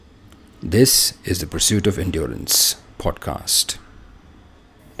This is the Pursuit of Endurance podcast.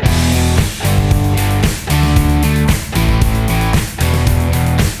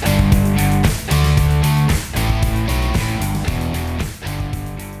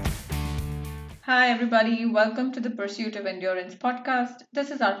 Hi, everybody. Welcome to the Pursuit of Endurance podcast.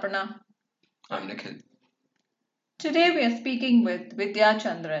 This is Arpana. I'm Nikhil. Today, we are speaking with Vidya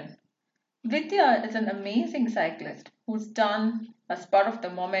Chandran. Vidya is an amazing cyclist who's done a spur of the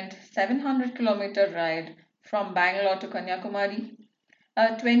moment 700-kilometer ride from Bangalore to Kanyakumari, a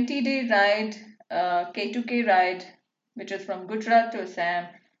 20-day ride, a K2K ride, which is from Gujarat to Assam,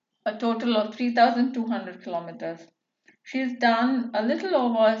 a total of 3,200 kilometers. She's done a little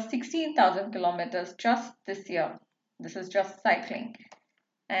over 16,000 kilometers just this year. This is just cycling.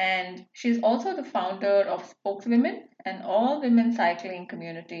 And she's also the founder of Spokeswomen, an all women cycling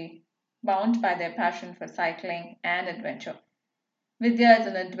community bound by their passion for cycling and adventure. Vidya is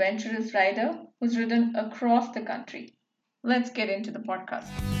an adventurous rider who's ridden across the country. Let's get into the podcast.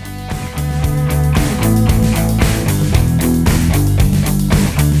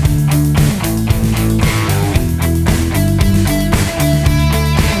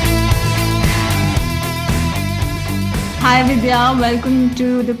 Hi, Vidya. Welcome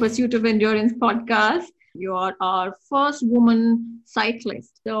to the Pursuit of Endurance podcast. You are our first woman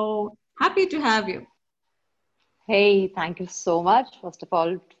cyclist. So happy to have you. Hey, thank you so much, first of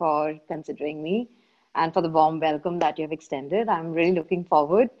all, for considering me and for the warm welcome that you have extended. I'm really looking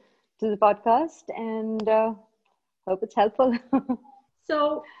forward to the podcast and hope it's helpful.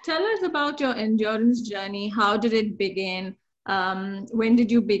 So tell us about your endurance journey. How did it begin? When did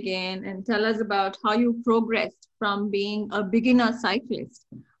you begin? And tell us about how you progressed from being a beginner cyclist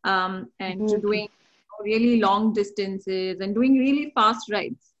and to doing really long distances and doing really fast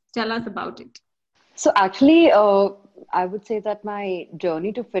rides. Tell us about it. So, actually, I would say that my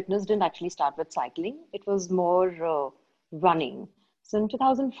journey to fitness didn't actually start with cycling, it was more running. So, in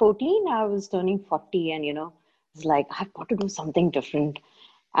 2014, I was turning 40, and it's like, I've got to do something different.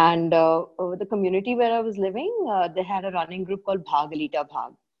 And over the community where I was living, they had a running group called Bhag Alita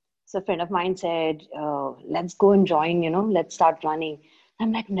Bhag. So a friend of mine said, let's go and join, let's start running.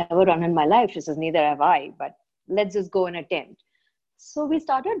 I'm like, never run in my life. She says, neither have I, but let's just go and attempt. So we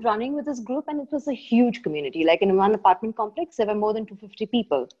started running with this group, and it was a huge community. Like in one apartment complex, there were more than 250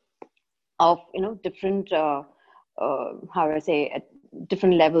 people of, different, how do I say, at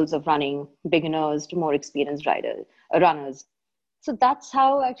different levels of running, beginners to more experienced runners. So that's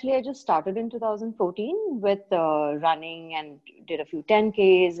how actually I just started in 2014 with running and did a few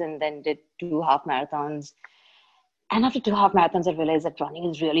 10Ks and then did 2 half marathons. And after 2 half marathons, I realized that running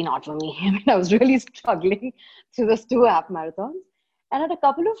is really not for me. I mean, I was really struggling through those 2 half marathons. And I had a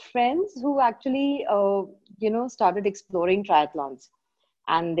couple of friends who actually, started exploring triathlons.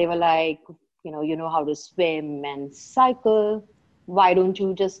 And they were like, you know how to swim and cycle. Why don't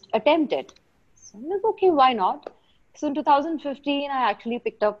you just attempt it? So I'm like, okay, why not? So in 2015, I actually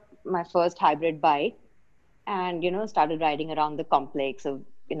picked up my first hybrid bike and, started riding around the complex. So,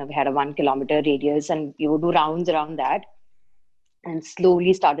 we had a 1 kilometer radius and you would do rounds around that and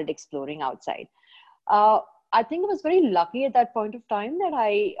slowly started exploring outside. Uh, I think I was very lucky at that point of time that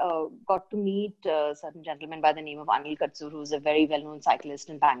I got to meet a certain gentleman by the name of Anil Katsur, who's a very well-known cyclist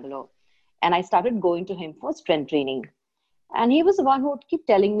in Bangalore. And I started going to him for strength training. And he was the one who would keep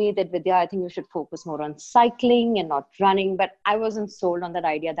telling me that, Vidya, I think you should focus more on cycling and not running. But I wasn't sold on that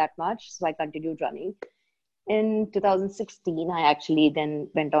idea that much. So I continued running. In 2016, I actually then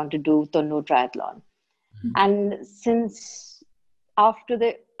went on to do Tonno Triathlon. And since after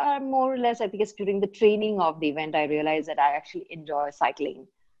the, more or less, I think it's during the training of the event, I realized that I actually enjoy cycling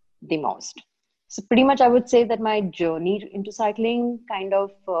the most. So pretty much I would say that my journey into cycling kind of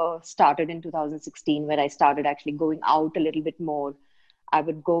started in 2016, where I started actually going out a little bit more. I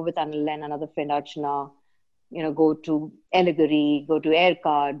would go with Anil and another friend, Archana, go to Eliguri, go to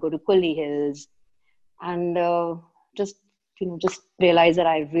Aircard, go to Kulli Hills, and just realize that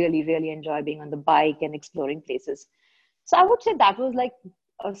I really, really enjoy being on the bike and exploring places. So I would say that was like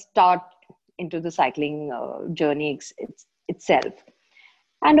a start into the cycling journey itself.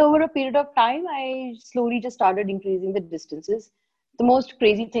 And over a period of time, I slowly just started increasing the distances. The most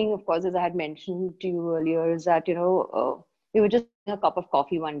crazy thing, of course, as I had mentioned to you earlier, is that, we were just having a cup of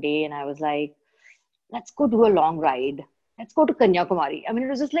coffee one day and I was like, let's go do a long ride. Let's go to Kanyakumari. I mean, it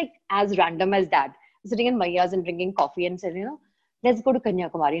was just like as random as that. Sitting in Mayas and drinking coffee and said, let's go to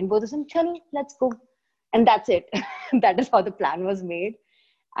Kanyakumari. And both of them, chalo, let's go. And that's it. That is how the plan was made.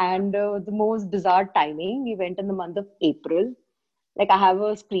 And the most bizarre timing, we went in the month of April. Like I have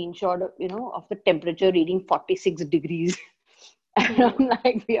a screenshot, of the temperature reading 46 degrees. And I'm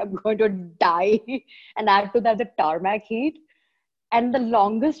like, we are going to die. And add to that the tarmac heat. And the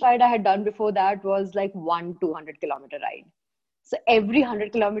longest ride I had done before that was like 200-kilometer ride. So every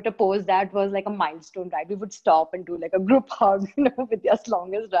 100-kilometer post, that was like a milestone ride. We would stop and do like a group hug, Vidya's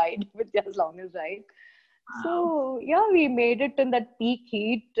longest ride, Vidya's longest ride. Wow. So yeah, we made it in that peak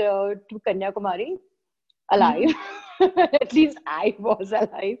heat to Kanyakumari alive. Mhm. At least I was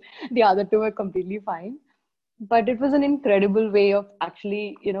alive. The other two were completely fine. But it was an incredible way of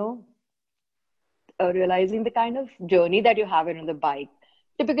actually, realizing the kind of journey that you have on the bike.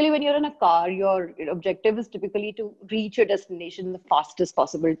 Typically, when you're in a car, your objective is typically to reach your destination in the fastest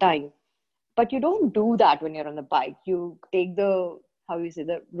possible time. But you don't do that when you're on the bike. You take the, how you say,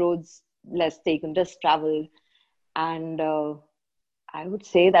 the roads less taken, just travel. And I would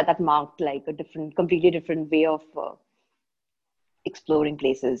say that that marked like a different, completely different way of exploring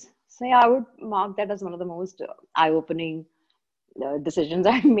places. So yeah, I would mark that as one of the most eye-opening decisions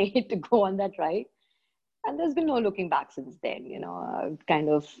I made to go on that ride. And there's been no looking back since then. I've kind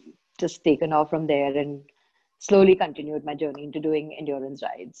of just taken off from there and slowly continued my journey into doing endurance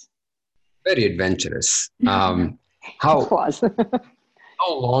rides. Very adventurous. It How was.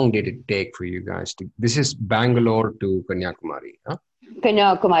 how long did it take for you guys to? This is Bangalore to Kanyakumari, huh?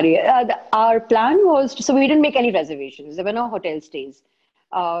 Kanyakumari. Our plan was so we didn't make any reservations. There were no hotel stays.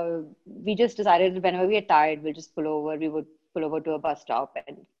 We just decided that whenever we are tired, we'll just pull over. We would pull over to a bus stop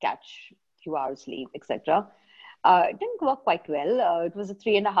and catch a few hours sleep, etc. It didn't work quite well. It was a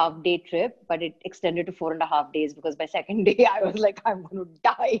 3.5 day trip, but it extended to 4.5 days because by second day I was like, I'm going to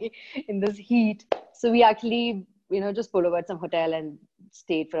die in this heat. So we actually, just pulled over at some hotel and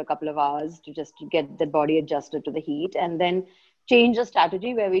stayed for a couple of hours to just get the body adjusted to the heat, and then changed the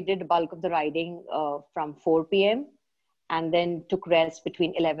strategy where we did bulk of the riding from 4 p.m. and then took rest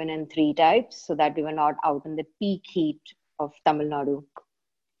between 11 and 3 types so that we were not out in the peak heat of Tamil Nadu.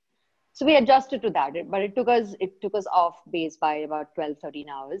 So we adjusted to that, but it took us off base by about 12, 13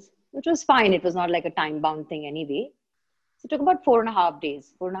 hours, which was fine. It was not like a time bound thing anyway. So it took about 4.5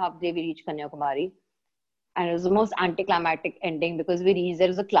 days. 4.5 day we reached Kanyakumari, and it was the most anticlimactic ending because we reached there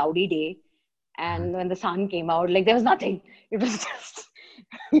was a cloudy day, and when the sun came out, like there was nothing. It was just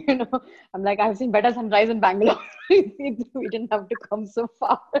you know I'm like, I've seen better sunrise in Bangalore. We didn't have to come so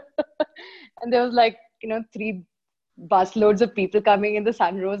far. And there was like, three bus loads of people coming in, the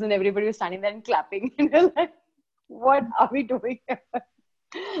sun rose and everybody was standing there and clapping. And we're like, what are we doing here?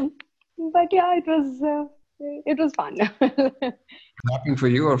 But yeah, it was fun. Clapping for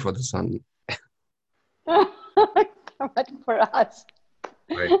you or for the sun? But for us,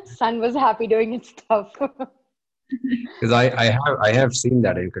 Right. sun was happy doing its stuff. Because I have seen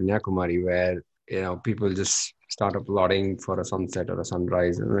that in Kanyakumari where people just start applauding for a sunset or a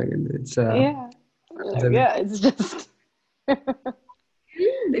sunrise, and like, Yeah. it's a- Yeah, it's just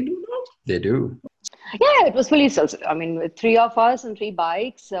They do that. they do. yeah, it was fully self. I mean, with three of us and three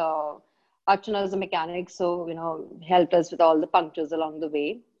bikes, Archana is a mechanic, so helped us with all the punctures along the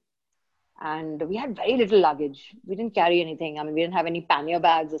way. And we had very little luggage. We didn't carry anything. I mean, we didn't have any pannier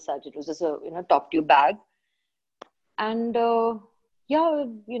bags as such. It was just a top tube bag, and yeah,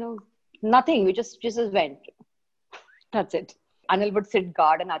 nothing. We just went. That's it. Anil would sit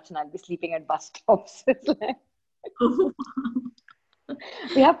guard, and Archana would be sleeping at bus stops. It's like,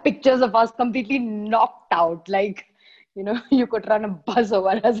 we have pictures of us completely knocked out. Like, you could run a bus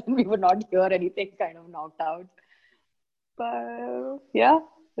over us and we would not hear anything, kind of knocked out. But yeah,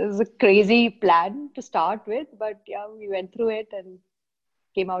 it was a crazy plan to start with. But yeah, we went through it and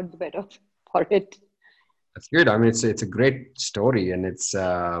came out the better for it. That's good. I mean, it's a great story, and it's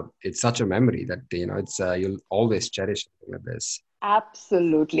such a memory that it's you'll always cherish something like this.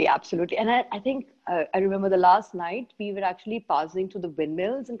 Absolutely, absolutely. And I think I remember the last night we were actually passing through the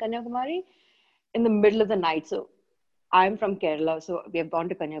windmills in Kanyakumari in the middle of the night. So I'm from Kerala, so we have gone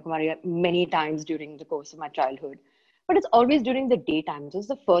to Kanyakumari many times during the course of my childhood. But it's always during the daytime. This is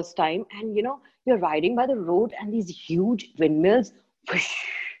the first time, and you're riding by the road, and these huge windmills, whoosh,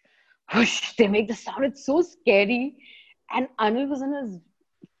 whoosh, they make the sound. It's so scary. And Anil was on his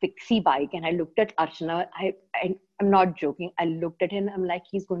fixie bike, and I looked at Archana. I'm not joking. I looked at him. I'm like,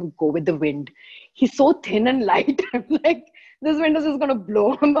 he's going to go with the wind. He's so thin and light. I'm like, this wind is just going to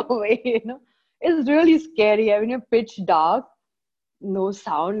blow him away. It's really scary. I mean, you're pitch dark, no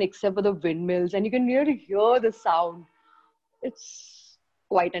sound except for the windmills, and you can really hear the sound. It's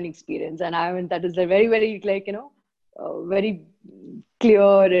quite an experience, and I mean that is a very, very like very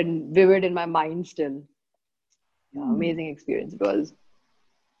clear and vivid in my mind still. Yeah, amazing experience it was.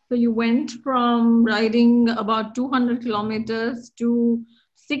 So you went from riding about 200 kilometers to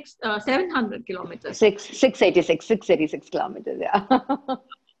 700 kilometers. 686 kilometers. Yeah.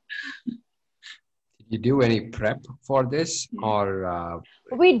 Did you do any prep for this or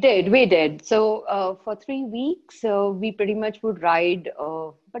We did. So for 3 weeks, we pretty much would ride,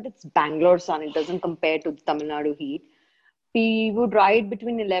 but it's Bangalore sun. It doesn't compare to the Tamil Nadu heat. We would ride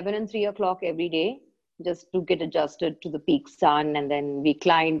between 11 and 3 o'clock every day just to get adjusted to the peak sun. And then we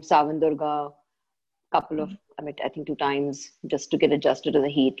climbed Savandurga couple of, I mean, I think 2 times just to get adjusted to the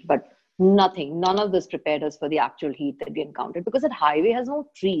heat. But none of this prepared us for the actual heat that we encountered because that highway has no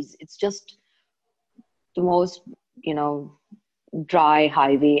trees. It's just the most, you know, dry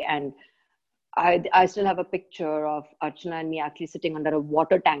highway. And I still have a picture of Archana and me actually sitting under a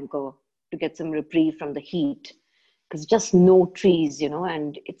water tanker to get some reprieve from the heat because just no trees,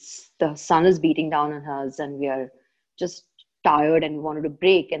 and it's the sun is beating down on us and we are just tired and we wanted to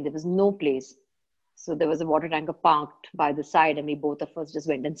break and there was no place. So there was a water tanker parked by the side and we both of us just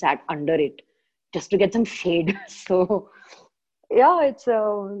went and sat under it just to get some shade. So yeah, it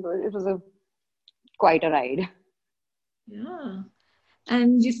was a quite a ride. Yeah.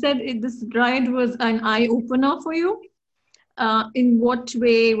 And you said this ride was an eye opener for you. In what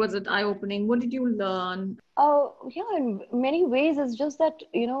way was it eye opening? What did you learn? Yeah, in many ways, it's just that,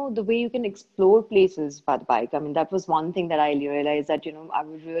 the way you can explore places by the bike. I mean, that was one thing that I realized that, I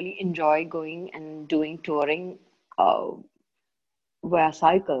would really enjoy going and doing touring uh, via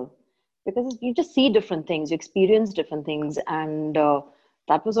cycle because you just see different things, you experience different things. And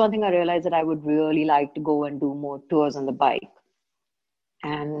that was one thing I realized that I would really like to go and do more tours on the bike.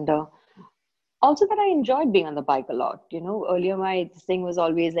 And also that I enjoyed being on the bike a lot. Earlier my thing was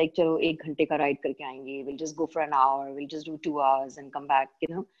always like, chalo, ek ghante ka ride karke aayenge. We'll just go for an hour. We'll just do 2 hours and come back.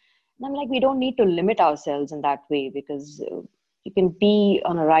 And I'm like, we don't need to limit ourselves in that way because you can be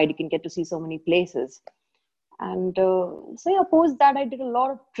on a ride. You can get to see so many places. And so yeah, post that I did a lot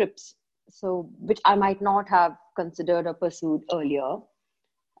of trips. So which I might not have considered or pursued earlier.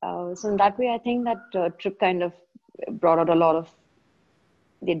 So in that way, I think that trip kind of brought out a lot of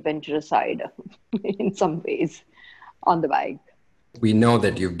the adventurous side in some ways on the bike. we know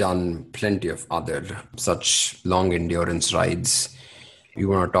that you've done plenty of other such long endurance rides. You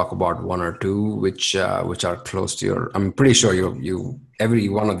want to talk about one or two which are close to your? I'm pretty sure you every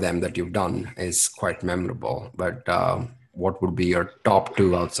one of them that you've done is quite memorable. But what would be your top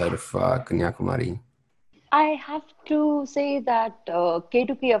two outside of Kanyakumari? I have to say that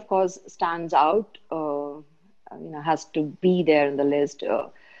K2K, of course, stands out. Has to be there in the list.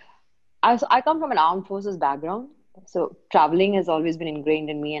 I come from an armed forces background, so traveling has always been ingrained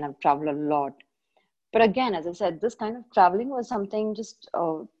in me, and I've traveled a lot. But again, as I said, this kind of traveling was something just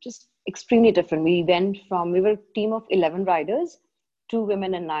extremely different. We were a team of 11 riders, 2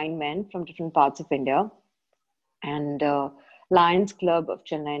 women and 9 men from different parts of India, and Lions Club of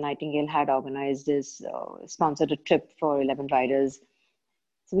Chennai Nightingale had organized this sponsored a trip for 11 riders.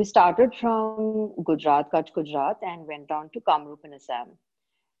 So we started from Gujarat, Kutch, Gujarat, and went on to Kamrup in Assam.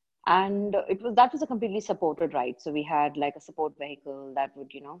 And that was a completely supported ride. So we had like a support vehicle that would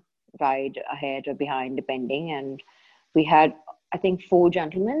ride ahead or behind depending. And we had, I think, 4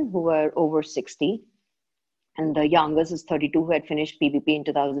 gentlemen who were over 60, and the youngest is 32 who had finished PBP in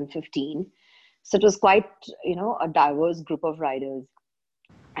 2015. So it was quite a diverse group of riders,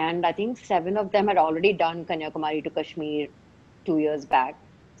 and I think 7 of them had already done Kanyakumari to Kashmir 2 years back,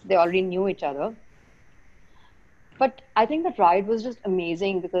 so they already knew each other. But I think that ride was just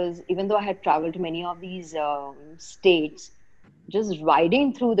amazing because even though I had traveled to many of these states, just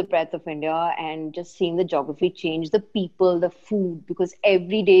riding through the breadth of India and just seeing the geography change, the people, the food, because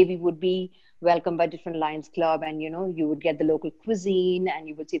every day we would be welcomed by different Lions Club, and you would get the local cuisine and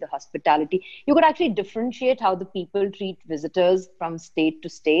you would see the hospitality. You could actually differentiate how the people treat visitors from state to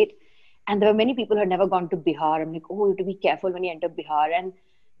state. And there were many people who had never gone to Bihar. I'm like, oh, you have to be careful when you enter Bihar. And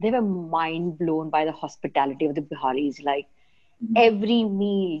they were mind blown by the hospitality of the Biharis. Like every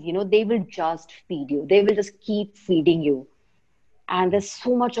meal, they will just feed you. They will just keep feeding you. And there's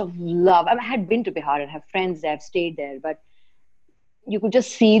so much of love. I had been to Bihar and have friends there, I've stayed there, but you could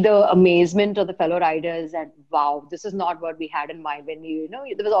just see the amazement of the fellow riders that, wow, this is not what we had in mind when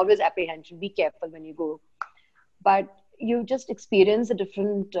there was always apprehension, be careful when you go. But you just experience the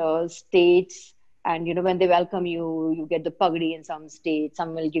different states, and when they welcome you, you get the pagdi in some states,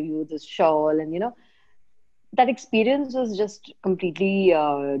 some will give you this shawl, and that experience was just completely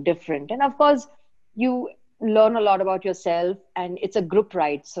different. And of course, you learn a lot about yourself, and it's a group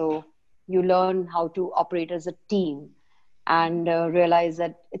ride. So you learn how to operate as a team and realize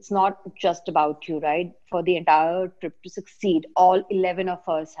that it's not just about you, right? For the entire trip to succeed, all 11 of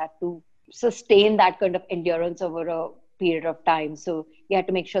us had to sustain that kind of endurance over a period of time. So you have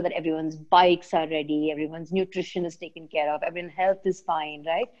to make sure that everyone's bikes are ready, everyone's nutrition is taken care of, everyone's health is fine,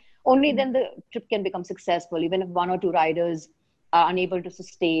 right? Only then the trip can become successful. Even if one or two riders are unable to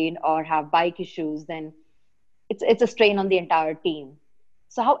sustain or have bike issues, then it's a strain on the entire team.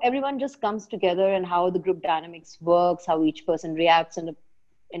 So how everyone just comes together and how the group dynamics works, how each person reacts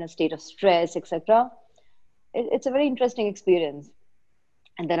in a state of stress, etc. It's a very interesting experience.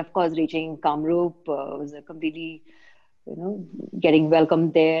 And then of course reaching Kamrup was a completely, getting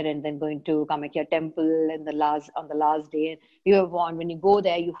welcomed there, and then going to Kamakya temple in the last on the last day. You have warned when you go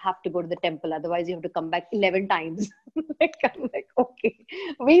there, you have to go to the temple, otherwise you have to come back 11 times. Like, I'm like, okay,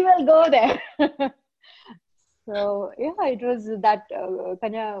 we will go there. So yeah, it was that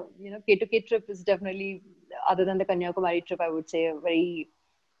K2K trip is definitely, other than the Kanyakumari trip, I would say a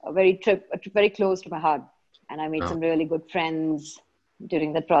trip very close to my heart. And I made Uh, some really good friends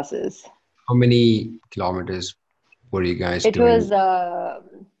during that process. how many kilometers were you guys It doing? was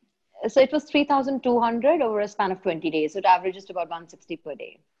it was 3,200 over a span of 20 days. So it averages to about 160 per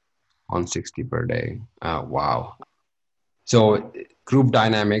day. 160 per day. Wow. So group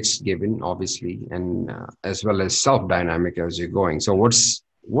dynamics given, obviously, and as well as self dynamic as you're going. So what's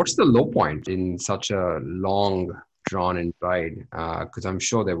the low point in such a long drawn in ride? Because I'm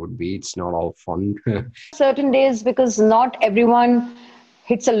sure there would be. It's not all fun. Certain days, because not everyone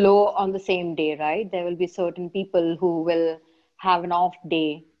hits a low on the same day, right? There will be certain people who will have an off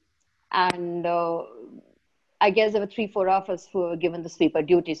day. And I guess there were three, four of us who were given the sweeper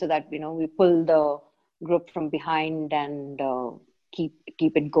duty, so that we pull the group from behind and keep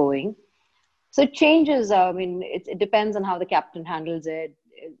it going. So it changes. I mean, it depends on how the captain handles it.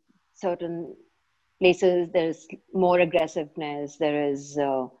 Certain places there's more aggressiveness. There is,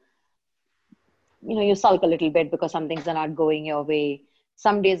 you sulk a little bit because some things are not going your way.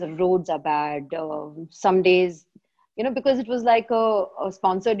 Some days the roads are bad. Some days, because it was like a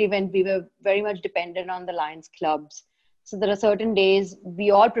sponsored event, we were very much dependent on the Lions clubs. So there are certain days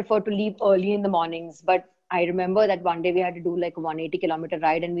we all prefer to leave early in the mornings. But I remember that one day we had to do like a 180-kilometer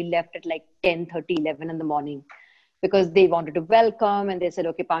ride, and we left at like 10:30, 11 in the morning, because they wanted to welcome, and they said,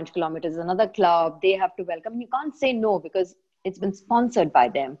 okay, 5 kilometers is another club. They have to welcome. You can't say no because it's been sponsored by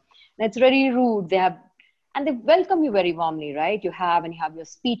them. And it's very rude. And they welcome you very warmly, right? And you have your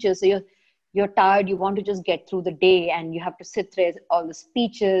speeches. So you're tired. You want to just get through the day, and you have to sit through all the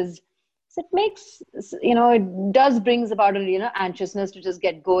speeches. So it makes, it does brings about a, anxiousness to just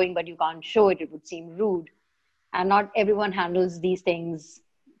get going, but you can't show it. It would seem rude. And not everyone handles these things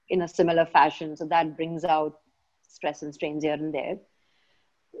in a similar fashion. So that brings out stress and strains here and there.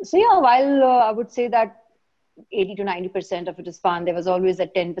 So yeah, while I would say that 80 to 90% of it is fun, there was always a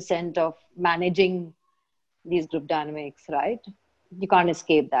 10% of managing these group dynamics, right? You can't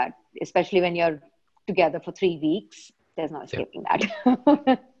escape that, especially when you're together for 3 weeks. There's no Yeah. escaping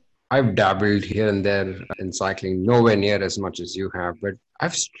that. I've dabbled here and there in cycling, nowhere near as much as you have, but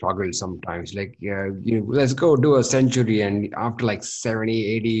I've struggled sometimes. Like, let's go do a century, and after like 70,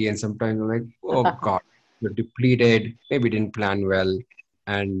 80, and sometimes I'm like, oh God, you're depleted, maybe didn't plan well.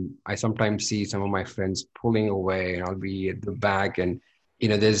 And I sometimes see some of my friends pulling away, and I'll be at the back, and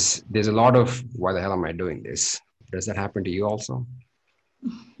there's a lot of why the hell am I doing this? Does that happen to you also?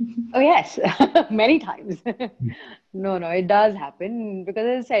 Oh, yes, many times. No, it does happen because,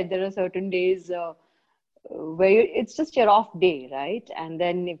 as I said, there are certain days where it's just your off day, right? And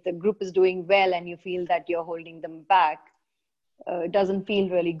then if the group is doing well and you feel that you're holding them back, it doesn't feel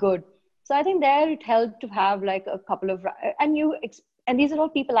really good. So I think there it helped to have like a couple of, and these are all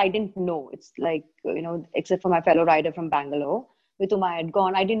people I didn't know. It's like, except for my fellow rider from Bangalore with whom I had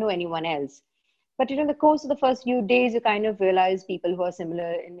gone, I didn't know anyone else. But in the course of the first few days, you kind of realize people who are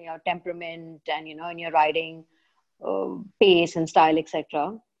similar in your temperament and in your riding pace and style,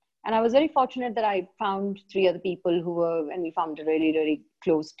 etc. And I was very fortunate that I found three other people and we formed a really, really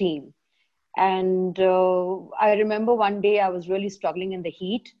close team. And I remember one day I was really struggling in the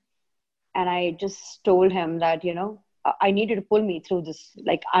heat, and I just told him that, I needed to pull me through this.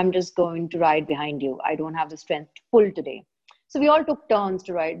 Like, I'm just going to ride behind you. I don't have the strength to pull today. So we all took turns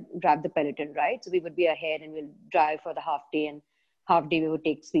to drive the peloton, right? So we would be ahead and we'll drive for the half day, and half day we would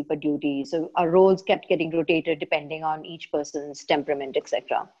take sweeper duty. So our roles kept getting rotated depending on each person's temperament,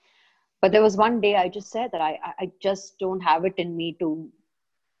 etc. But there was one day I just said that I just don't have it in me to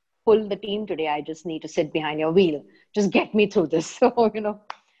pull the team today. I just need to sit behind your wheel. Just get me through this. So,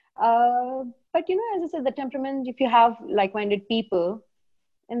 uh, but as I said, the temperament, if you have like-minded people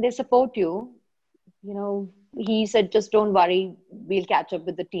and they support you, he said, just don't worry. We'll catch up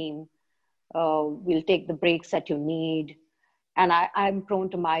with the team. We'll take the breaks that you need. And I'm prone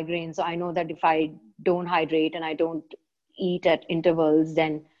to migraines. So I know that if I don't hydrate and I don't eat at intervals.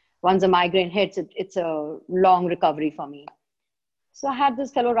 Then once a migraine hits, it's a long recovery for me. So I had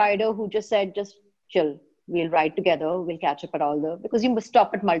this fellow rider who just said, just chill. We'll ride together. We'll catch up at all because you must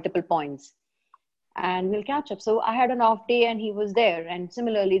stop at multiple points and we'll catch up. So I had an off day and he was there. And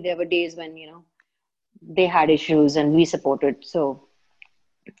similarly, there were days when, they had issues and we supported. So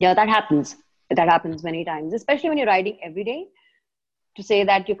yeah, that happens. That happens many times, especially when you're riding every day. To say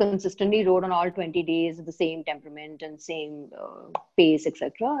that you consistently rode on all 20 days with the same temperament and same pace,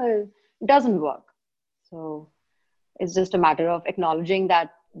 etc., it doesn't work. So it's just a matter of acknowledging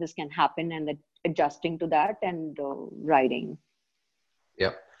that this can happen and that adjusting to that and riding.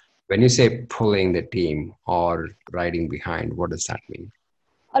 Yeah. When you say pulling the team or riding behind, what does that mean?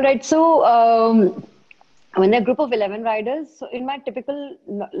 All right. So when there are a group of 11 riders, so in my typical,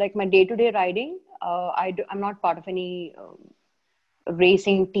 like my day-to-day riding, I'm not part of any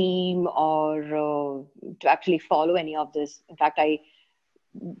racing team or to actually follow any of this. In fact,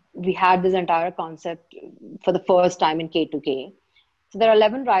 we had this entire concept for the first time in K2K. So there are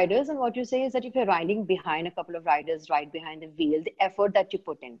 11 riders, and what you say is that if you're riding behind a couple of riders right behind the wheel, the effort that you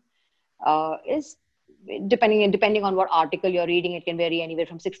put in is depending on what article you're reading, it can vary anywhere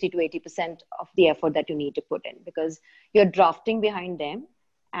from 60 to 80% of the effort that you need to put in, because you're drafting behind them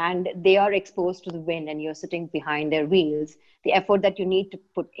and they are exposed to the wind and you're sitting behind their wheels. The effort that you need to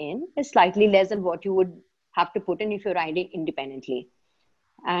put in is slightly less than what you would have to put in if you're riding independently.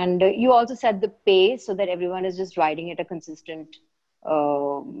 And you also set the pace so that everyone is just riding at a consistent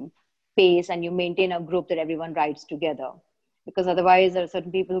um, pace, and you maintain a group that everyone rides together. Because otherwise, there are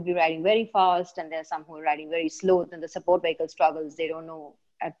certain people who be riding very fast, and there are some who are riding very slow. Then the support vehicle struggles; they don't know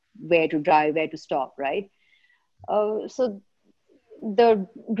at where to drive, where to stop, right? So the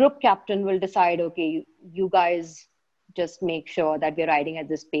group captain will decide, okay, you guys just make sure that we're riding at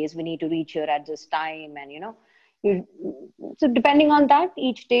this pace. We need to reach here at this time, and you, so depending on that,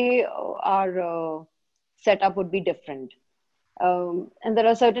 each day our setup would be different. And there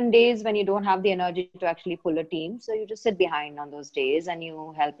are certain days when you don't have the energy to actually pull a team, so you just sit behind on those days and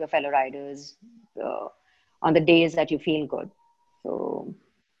you help your fellow riders uh, on the days that you feel good. So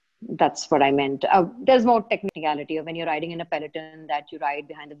that's what I meant. There's more technicality of when you're riding in a peloton that you ride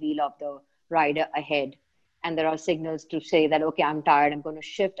behind the wheel of the rider ahead. And there are signals to say that, okay, I'm tired, I'm going to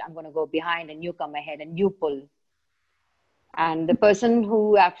shift, I'm going to go behind, and you come ahead and you pull. And the person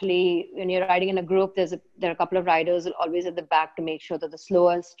who actually, when you're riding in a group, there are a couple of riders always at the back to make sure that the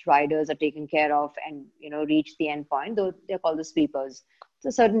slowest riders are taken care of and reach the end point. Though they're called the sweepers. So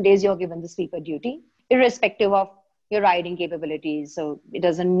certain days you're given the sweeper duty, irrespective of your riding capabilities. So it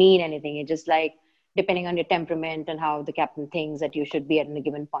doesn't mean anything. It's just like depending on your temperament and how the captain thinks that you should be at a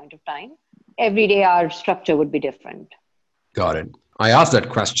given point of time. Every day our structure would be different. Got it. I asked that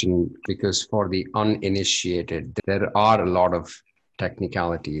question because for the uninitiated, there are a lot of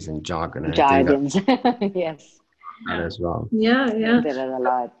technicalities and jargon, and I think that Jargons. Yes, as well. Yeah, yeah. there are a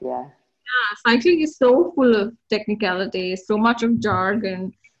lot. Yeah. Cycling is so full of technicality, so much of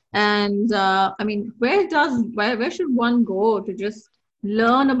jargon, and I mean, where should one go to just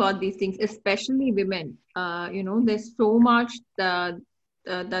learn about these things, especially women? There's so much that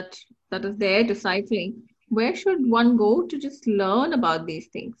that is there to cycling. Where should one go to just learn about these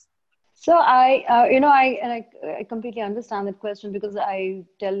things? So I completely understand that question, because I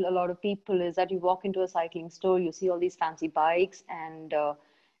tell a lot of people is that you walk into a cycling store, you see all these fancy bikes, and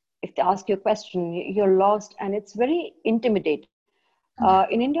if they ask you a question, you're lost, and it's very intimidating.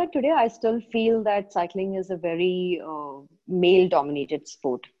 In India today, I still feel that cycling is a very male-dominated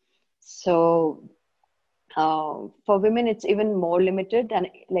sport. So for women, it's even more limited, and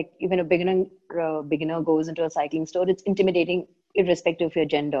like even a beginner goes into a cycling store, it's intimidating irrespective of your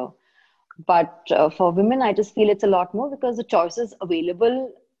gender. But for women, I just feel it's a lot more because the choices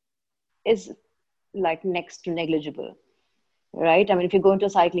available is like next to negligible, right? I mean, if you go into a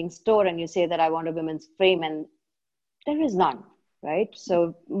cycling store and you say that I want a women's frame, and there is none, right?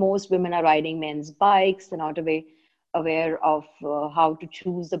 So most women are riding men's bikes. They're not aware of how to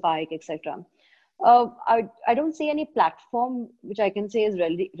choose the bike, etc. I don't see any platform which I can say is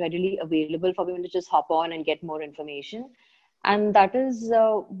readily available for women to just hop on and get more information. And that is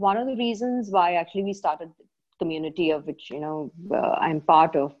one of the reasons why actually we started the community of which I'm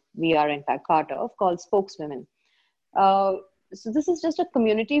part of. We are in fact part of, called Spokeswomen. Uh, so this is just a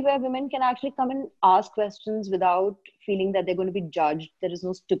community where women can actually come and ask questions without feeling that they're going to be judged. There is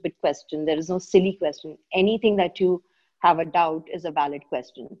no stupid question. There is no silly question. Anything that you have a doubt is a valid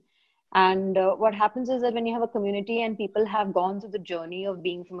question. And what happens is that when you have a community and people have gone through the journey of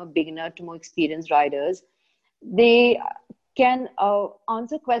being from a beginner to more experienced riders, they can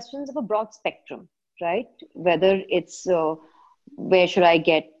answer questions of a broad spectrum, right? Whether it's where should I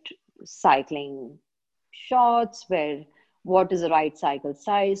get cycling shorts, what is the right cycle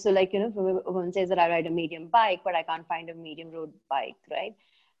size. So like, if a woman says that I ride a medium bike, but I can't find a medium road bike, right?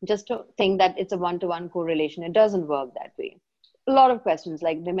 Just to think that it's a one-to-one correlation, it doesn't work that way. A lot of questions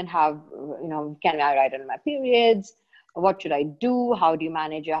like women have, can I ride on my periods? What should I do? How do you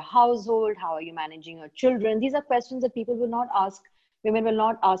manage your household? How are you managing your children? These are questions that people will not ask, women will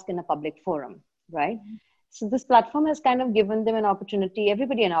not ask in a public forum, right? So this platform has kind of given them an opportunity,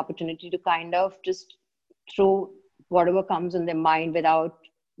 everybody an opportunity to kind of just throw whatever comes in their mind without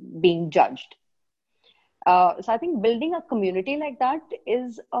being judged. So I think building a community like that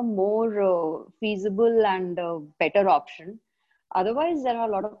is a more feasible and better option. Otherwise, there are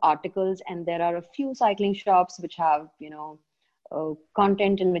a lot of articles, and there are a few cycling shops which have,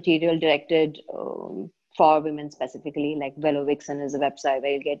 content and material directed for women specifically. Like Velo Vixen is a website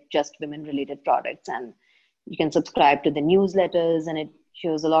where you get just women-related products, and you can subscribe to the newsletters, and it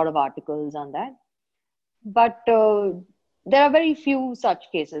shows a lot of articles on that. But there are very few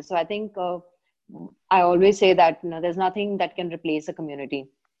such cases. So I think I always say that there's nothing that can replace a community.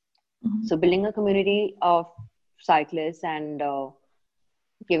 So building a community of cyclists and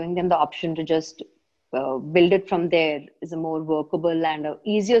giving them the option to just build it from there is a more workable and a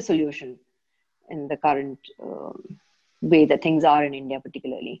easier solution in the current way that things are in India,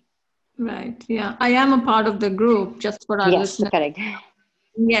 particularly. Right. Yeah. I am a part of the group, just for our Yes, listeners. correct.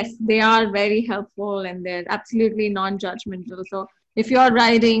 Yes, they are very helpful and they're absolutely non-judgmental. So if you're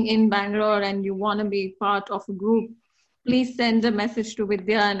riding in Bangalore and you want to be part of a group, please send a message to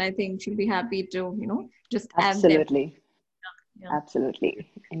Vidya, and I think she'll be happy to, just add them. Absolutely. Yeah. Absolutely.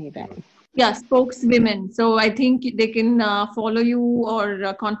 Anytime. Yeah, spokeswomen. So I think they can follow you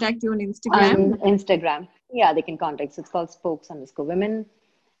or contact you on On Instagram. Instagram. Yeah, they can contact. So it's called spokes_women.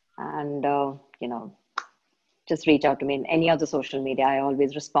 And, just reach out to me in any other social media. I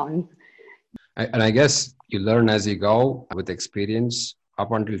always respond. And I guess you learn as you go with experience.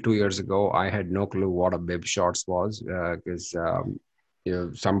 Up until 2 years ago, I had no clue what a bib shorts was because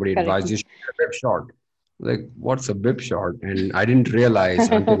somebody Correct. advised you should wear a bib short. Like, what's a bib short? And I didn't realize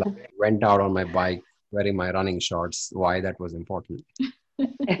until I went out on my bike wearing my running shorts why that was important.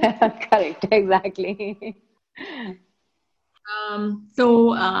 Correct. Exactly.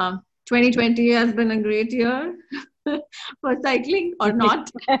 So 2020 has been a great year for cycling or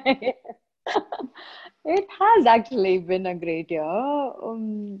not? It has actually been a great year.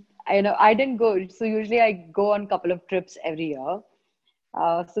 I didn't go. So usually I go on a couple of trips every year.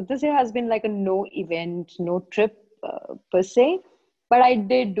 So this year has been like a no event, no trip per se, but I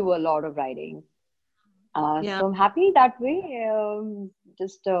did do a lot of riding. Yeah. So I'm happy that way,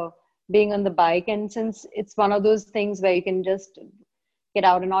 just being on the bike. And since it's one of those things where you can just get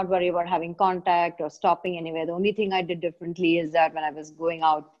out and not worry about having contact or stopping anywhere. The only thing I did differently is that when I was going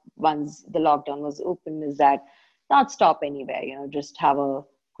out once the lockdown was open, is that not stop anywhere, just have a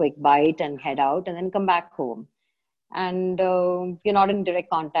quick bite and head out and then come back home. And you're not in direct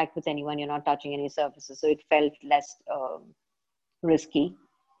contact with anyone, you're not touching any surfaces. So it felt less risky.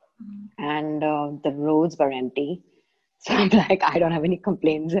 And the roads were empty. So I'm like, I don't have any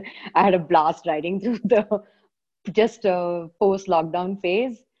complaints. I had a blast riding through the just post lockdown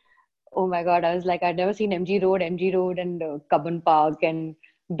phase. Oh my God, I was like, I'd never seen MG Road and Cubbon Park and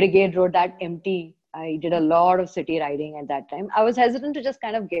Brigade Road that empty. I did a lot of city riding at that time. I was hesitant to just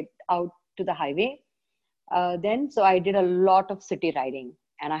kind of get out to the highway then. So I did a lot of city riding,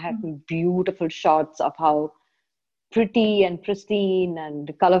 and I had some beautiful shots of how pretty and pristine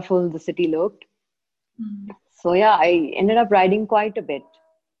and colorful the city looked. So yeah, I ended up riding quite a bit.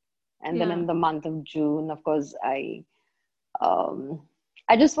 And then in the month of June, of course, um,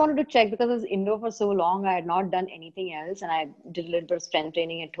 I just wanted to check because I was indoor for so long. I had not done anything else, and I did a little bit of strength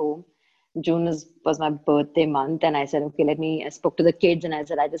training at home. Was my birthday month, and I said, okay, I spoke to the kids, and I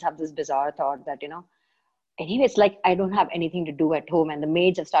said, I just have this bizarre thought that, anyway, it's like I don't have anything to do at home, and the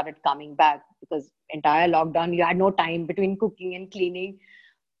maids have started coming back because entire lockdown, you had no time between cooking and cleaning.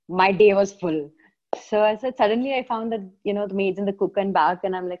 My day was full. So I said, suddenly I found that, the maids and the cook and back,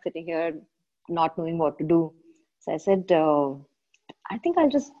 and I'm like sitting here not knowing what to do. So I said, I think I'll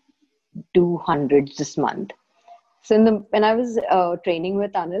just do hundreds this month. So when I was training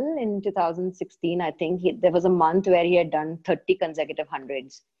with Anil in 2016, I think there was a month where he had done 30 consecutive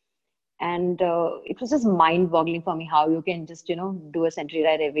hundreds. And it was just mind boggling for me how you can just, do a century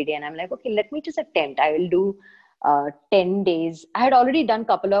ride every day. And I'm like, okay, let me just attempt. I will do 10 days. I had already done a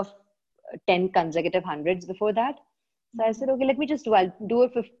couple of 10 consecutive hundreds before that. So I said, okay, I'll do a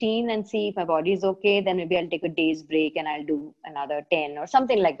 15 and see if my body is okay. Then maybe I'll take a day's break and I'll do another 10 or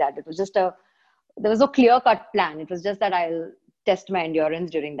something like that. It was just a There was no clear-cut plan. It was just that I'll test my endurance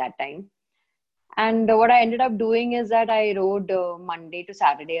during that time. And what I ended up doing is that I rode Monday to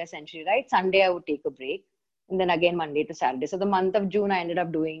Saturday a century, right? Sunday I would take a break, and then again Monday to Saturday. So the month of June I ended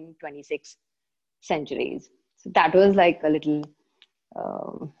up doing 26 centuries. So that was like a little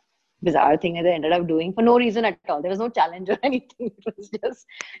um bizarre thing that I ended up doing for no reason at all. There was no challenge or anything. It was just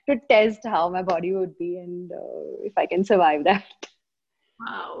to test how my body would be and if I can survive that.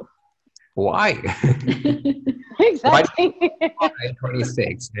 Wow. Why? Why did Exactly. you start at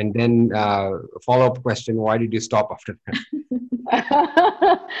 26? And then follow-up question, why did you stop after that?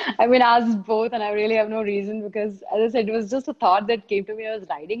 I mean, asked both, and I really have no reason because, as I said, it was just a thought that came to me. I was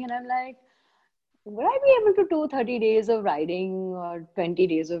riding, and I'm like, would I be able to do 30 days of riding or 20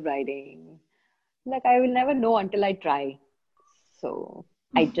 days of riding? Like, I will never know until I try. So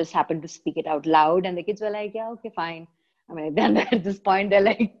I just happened to speak it out loud, and the kids were like, yeah, okay, fine. I mean, then at this point, they're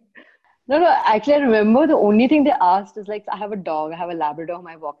like, no, no, actually, I remember the only thing they asked is like, I have a dog, I have a Labrador whom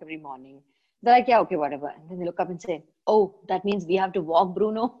I walk every morning. They're like, yeah, okay, whatever. And then they look up and say, oh, that means we have to walk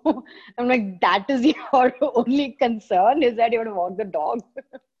Bruno. I'm like, that is your only concern is that you want to walk the dog.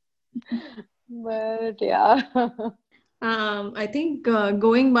 But yeah. I think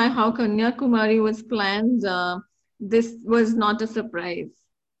going by how Kanyakumari was planned, this was not a surprise,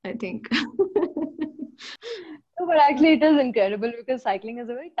 I think. No, but actually, it is incredible because cycling is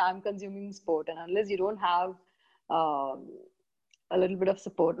a very time-consuming sport, and unless you don't have um, a little bit of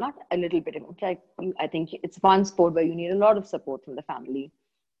support, not a little bit, it's like I think it's one sport where you need a lot of support from the family.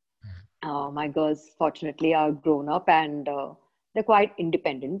 My girls, fortunately, are grown up and they're quite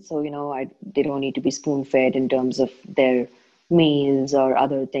independent, so they don't need to be spoon-fed in terms of their meals or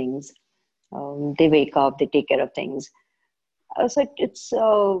other things. They wake up, they take care of things. I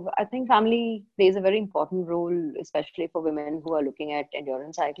think family plays a very important role, especially for women who are looking at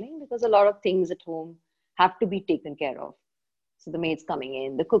endurance cycling, because a lot of things at home have to be taken care of. So the maid's coming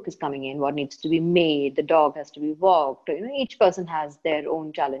in, the cook is coming in, what needs to be made, the dog has to be walked. Each person has their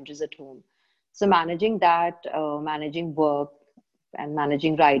own challenges at home. So managing that, managing work, and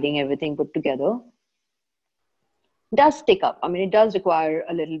managing riding, everything put together does stick up. I mean, it does require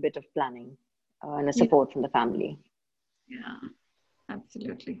a little bit of planning and a Yeah, support from the family. yeah,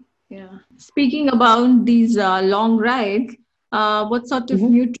 absolutely. Yeah. Speaking about these long rides, what sort of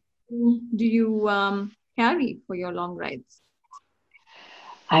Mhm. nutrition do you carry for your long rides?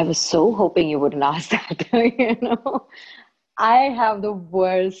 I was so hoping you wouldn't ask that. I have the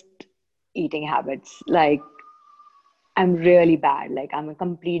worst eating habits. Like, I'm really bad. Like, I'm a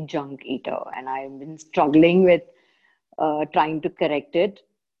complete junk eater, and I've been struggling with trying to correct it.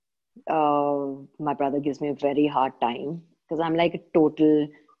 My brother gives me a very hard time because I'm like a total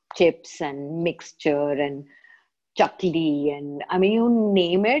chips and mixture and chakli, and I mean, you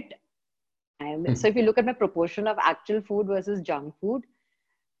name it. So if you look at my proportion of actual food versus junk food,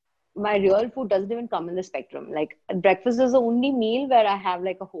 my real food doesn't even come in the spectrum. Like breakfast is the only meal where I have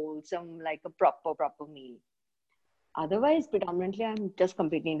like a wholesome, like a proper meal. Otherwise, predominantly, I'm just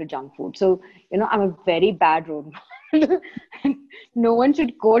completely into junk food. So, I'm a very bad role model. No one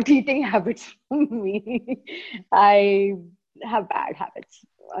should quote eating habits from me. I have bad habits,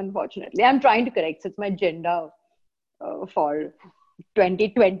 unfortunately. I'm trying to correct. So it's my agenda for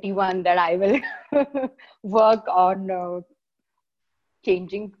 2021 that I will work on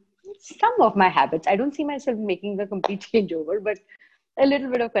changing some of my habits. I don't see myself making a complete changeover, but a little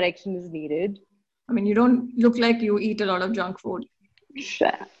bit of correction is needed. I mean, you don't look like you eat a lot of junk food.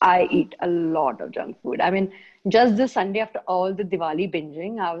 Sure. I eat a lot of junk food. I mean, just this Sunday after all the Diwali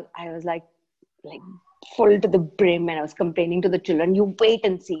binging, I was like full to the brim, and I was complaining to the children, you wait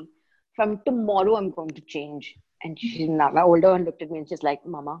and see. From tomorrow, I'm going to change. And my older one looked at me and she's like,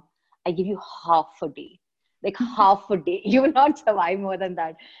 Mama, I give you half a day. Like half a day. You will not survive more than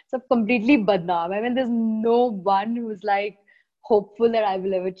that. So completely badnaam. I mean, there's no one who's like hopeful that I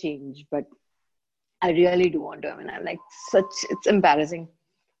will ever change. But I really do want to. I mean, I'm like it's embarrassing.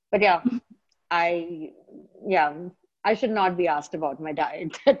 But I, yeah, I should not be asked about my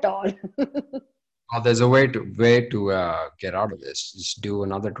diet at all. There's a way to get out of this. Just do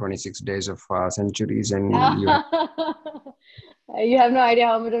another 26 days of centuries, and you have. You have no idea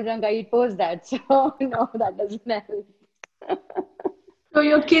how much of junk I eat post that. So, no, that doesn't help. So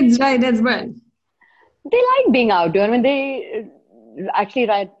your kids ride as well. They like being outdoor. I mean, they actually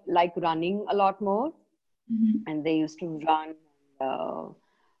like running a lot more. Mhm. And they used to run, uh,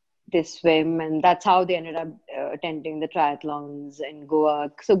 they swim, and that's how they ended up attending the triathlons in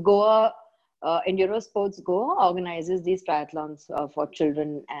Goa. So Goa, Enduro Sports Goa organizes these triathlons for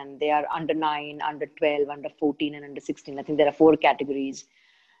children, and they are under 9, under 12, under 14, and under 16. I think there are 4 categories.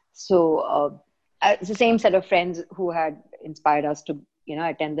 So it's the same set of friends who had inspired us to,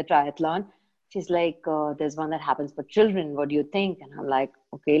 attend the triathlon. She's like, there's one that happens for children. What do you think? And I'm like,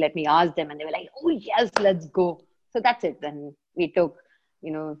 okay, let me ask them. And they were like, oh, yes, let's go. So that's it. Then we took,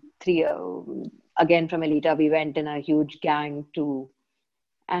 three, again from Elita, we went in a huge gang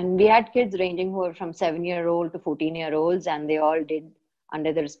and we had kids ranging who were from 7-year-old to 14-year-olds, and they all did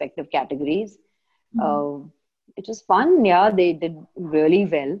under the respective categories. Uh, it was fun. Yeah, they did really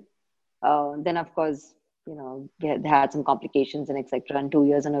well. Then, of course, they had some complications and etc. And 2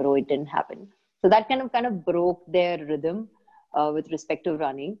 years in a row, it didn't happen. So that kind of broke their rhythm with respect to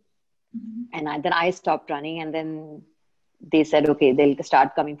running. And then I stopped running, and then they said, okay, they'll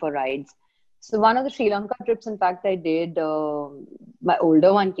start coming for rides. So one of the Sri Lanka trips, in fact, I did. My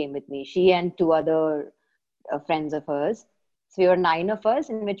older one came with me. She and two other friends of hers. So we were 9 of us,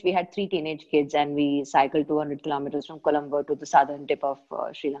 in which we had 3 teenage kids, and we cycled 200 kilometers from Colombo to the southern tip of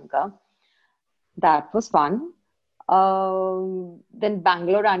Sri Lanka. That was fun. Then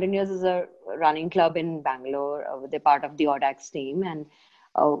Bangalore Randoneers is a running club in Bangalore. They're part of the Audax team. And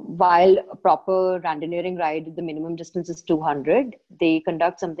while a proper randonneering ride, the minimum distance is 200, they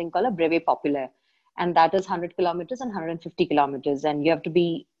conduct something called a Breve Populaire. And that is 100 kilometers and 150 kilometers. And you have to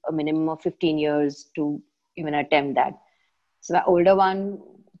be a minimum of 15 years to even attempt that. So my older one,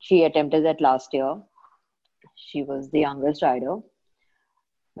 she attempted that last year. She was the youngest rider.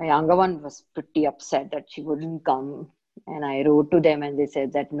 My younger one was pretty upset that she wouldn't come. And I wrote to them and they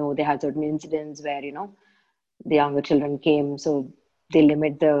said that no, they had certain incidents where, the younger children came. So they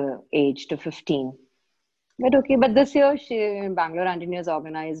limit the age to 15. But okay, but this year, Bangalore Engineers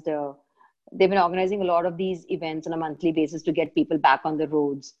organized, they've been organizing a lot of these events on a monthly basis to get people back on the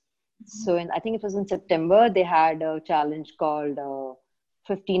roads. So I think it was in September, they had a challenge called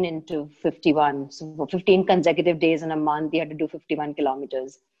 15 into 51. So for 15 consecutive days in a month, you had to do 51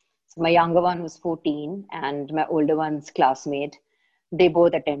 kilometers. So my younger one was 14 and my older one's classmate, they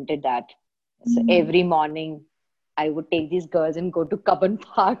both attempted that. So every morning I would take these girls and go to Cubbon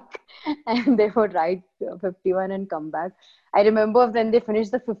Park and they would ride 51 and come back. I remember when they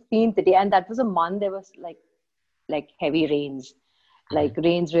finished the 15th day, and that was a month there was like heavy rains. Like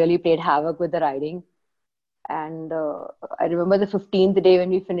rains really played havoc with the riding. And I remember the 15th day when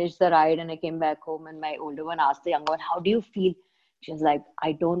we finished the ride and I came back home and my older one asked the younger one, how do you feel? She was like,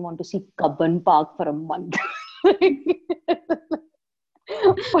 I don't want to see Cubbon Park for a month.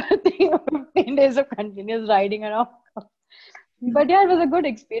 For 15 days of continuous riding around. But yeah, it was a good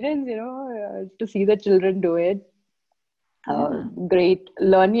experience, to see the children do it. Great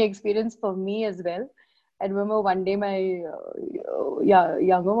learning experience for me as well. I remember one day my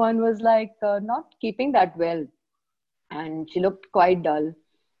younger one was like not keeping that well and she looked quite dull.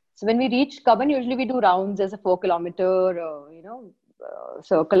 So when we reached Cubbon, usually we do rounds as a 4 kilometer,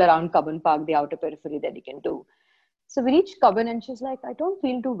 circle around Cubbon Park, the outer periphery that you can do. So we reached Cubbon and she's like, I don't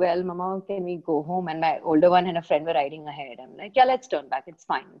feel too well, Mama, can we go home? And my older one and a friend were riding ahead. I'm like, yeah, let's turn back. It's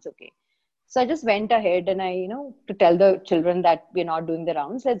fine. It's okay. So I just went ahead and to tell the children that we're not doing the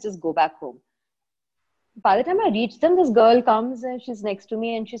rounds, let's just go back home. By the time I reached them, this girl comes and she's next to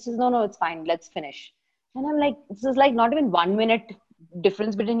me and she says, no, it's fine. Let's finish. And I'm like, this is like not even 1 minute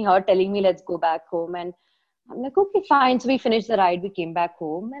difference between her telling me, let's go back home. And I'm like, okay, fine. So we finished the ride. We came back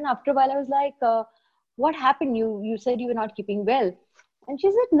home. And after a while, I was like, what happened? You said you were not keeping well. And she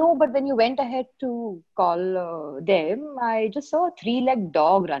said, no, but when you went ahead to call them, I just saw a 3-legged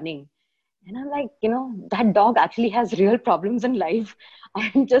dog running. And I'm like, that dog actually has real problems in life.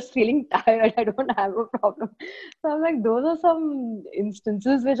 I'm just feeling tired. I don't have a problem. So I'm like, those are some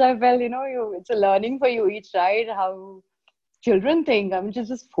instances which I felt, it's a learning for you each ride, how children think. I'm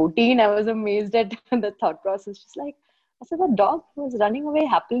just 14. I was amazed at the thought process. She's like, I said, the dog was running away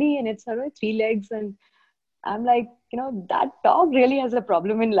happily and it's only 3 legs. And I'm like, that dog really has a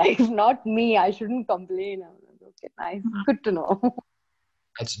problem in life, not me. I shouldn't complain. I'm like, okay, nice. Good to know.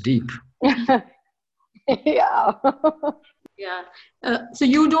 That's deep. Yeah. Yeah. So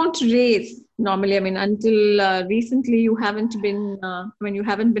you don't race normally. I mean, until recently, you haven't been. You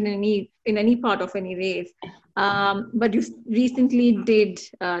haven't been in any part of any race. But you recently did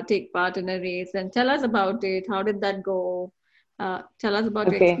take part in a race, and tell us about it. How did that go? Tell us about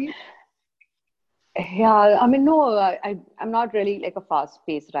your Okay. experience. Yeah, I mean, no, I'm not really like a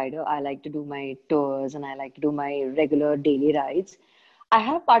fast-paced rider. I like to do my tours and I like to do my regular daily rides. I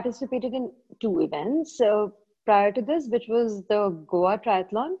have participated in 2 events prior to this, which was the Goa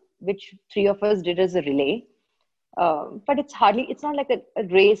Triathlon, which 3 of us did as a relay. But it's not like a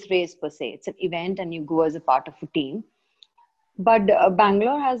race per se. It's an event and you go as a part of a team. But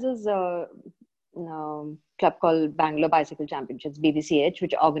Bangalore has this club called Bangalore Bicycle Championships, BBCH,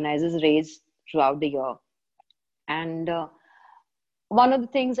 which organizes race throughout the year. And one of the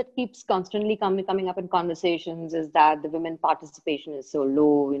things that keeps constantly coming up in conversations is that the women participation is so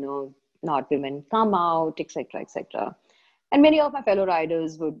low, not women come out, etc., etc. And many of my fellow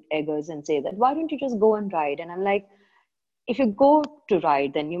riders would egg us and say that, why don't you just go and ride? And I'm like, if you go to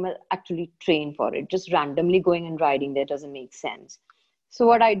ride, then you must actually train for it. Just randomly going and riding there doesn't make sense. So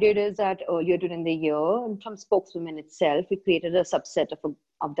what I did is that earlier during the year, from Spokeswomen itself, we created a subset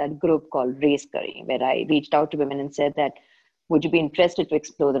of that group called Race Curry, where I reached out to women and said that, would you be interested to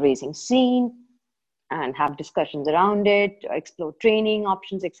explore the racing scene and have discussions around it, explore training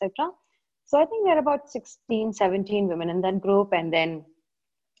options, etc. So I think there are about 16, 17 women in that group. And then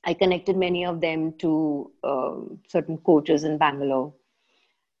I connected many of them to certain coaches in Bangalore.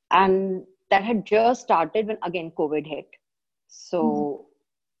 And that had just started when, again, COVID hit. So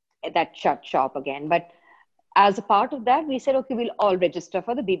that shut shop again. But as a part of that, we said, okay, we'll all register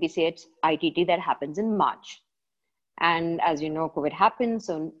for the BBCH ITT that happens in March. And as you know, COVID happened.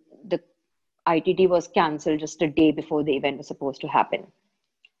 So the ITT was cancelled just a day before the event was supposed to happen.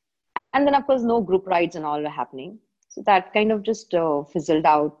 And then, of course, no group rides and all were happening. So that kind of just fizzled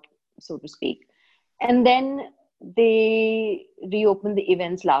out, so to speak. And then they reopened the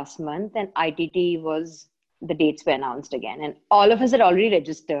events last month, and ITT the dates were announced again. And all of us had already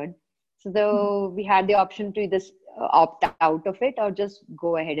registered. So we had the option to either opt out of it or just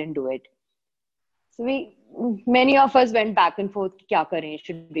go ahead and do it. So many of us went back and forth, kya kare,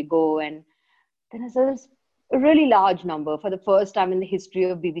 should we go? And then I said, there's a really large number. For the first time in the history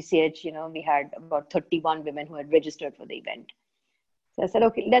of BBCH, we had about 31 women who had registered for the event. So I said,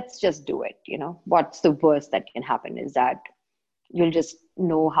 okay, let's just do it. What's the worst that can happen is that you'll just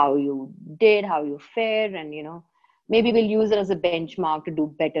know how you did, how you fared, and, maybe we'll use it as a benchmark to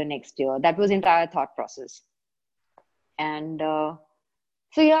do better next year. That was the entire thought process. And so,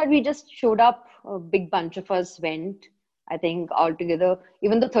 yeah, we just showed up. A big bunch of us went. I think altogether,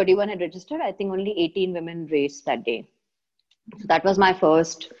 even though 31 had registered, I think only 18 women raced that day. So that was my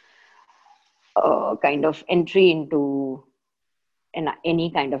first kind of entry into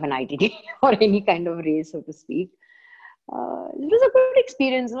any kind of an ITT or any kind of race, so to speak. It was a good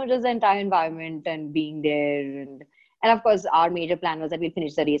experience, just the entire environment and being there. And of course, our major plan was that we'll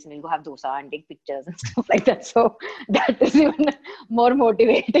finish the race and we'll go have dosa and take pictures and stuff like that. So that is even more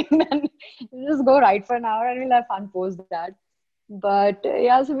motivating than just go ride for an hour and we'll have fun post that. But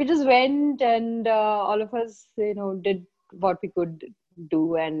yeah, so we just went and all of us, did what we could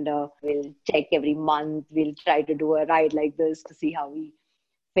do. And we'll check every month. We'll try to do a ride like this to see how we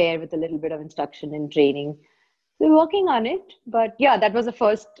fare with a little bit of instruction and training. So we're working on it. But yeah, that was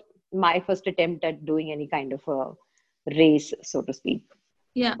my first attempt at doing any kind of a race, so to speak.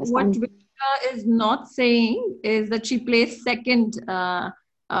 Yeah, what Vidya is not saying is that she placed second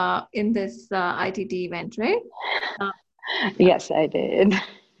in this ITT event, right? Yes, I did.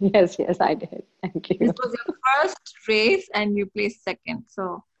 Yes, I did. Thank you. This was your first race and you placed second.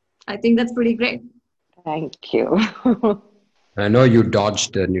 So I think that's pretty great. Thank you. I know you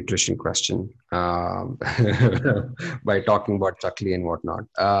dodged the nutrition question by talking about chakli and whatnot,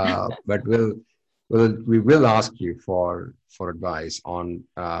 but we will ask you for advice on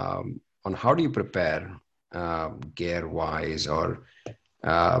how do you prepare gear wise, or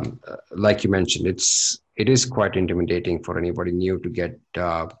like you mentioned, it is quite intimidating for anybody new to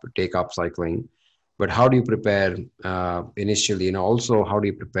take up cycling. But how do you prepare initially, and also how do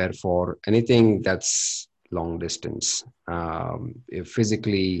you prepare for anything that's long distance,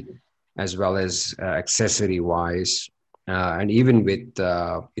 physically as well as accessory wise, and even with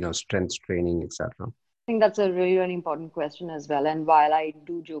strength training, etc. I think that's a really, really important question as well. And while I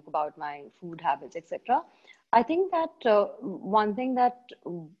do joke about my food habits, etc., I think that one thing that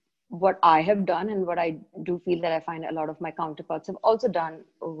what I have done and what I do feel that I find a lot of my counterparts have also done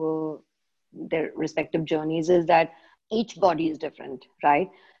over their respective journeys is that each body is different, right?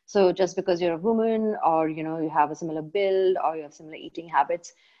 So just because you're a woman or, you have a similar build or you have similar eating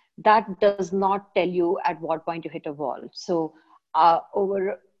habits, that does not tell you at what point you hit a wall. So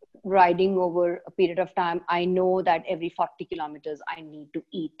over riding over a period of time, I know that every 40 kilometers, I need to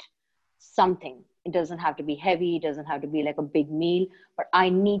eat something. It doesn't have to be heavy. It doesn't have to be like a big meal, but I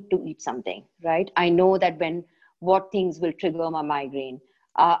need to eat something, right? I know that what things will trigger my migraine.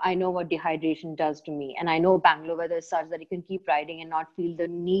 I know what dehydration does to me. And I know Bangalore weather is such that you can keep riding and not feel the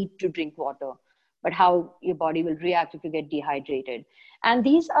need to drink water, but how your body will react if you get dehydrated. And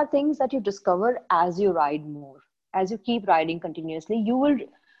these are things that you discover as you ride more. As you keep riding continuously, you will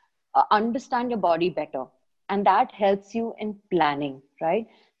understand your body better. And that helps you in planning, right?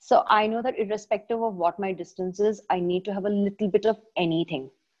 So I know that irrespective of what my distance is, I need to have a little bit of anything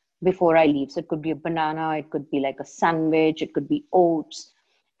before I leave. So it could be a banana, it could be like a sandwich, it could be oats.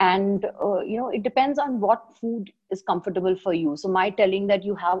 And, it depends on what food is comfortable for you. So my telling that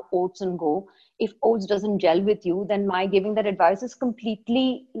you have oats and go, if oats doesn't gel with you, then my giving that advice is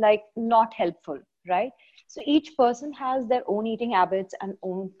completely like not helpful, right? So each person has their own eating habits and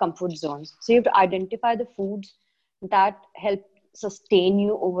own comfort zones. So you have to identify the foods that help sustain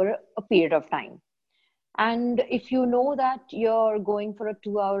you over a period of time. And if you know that you're going for a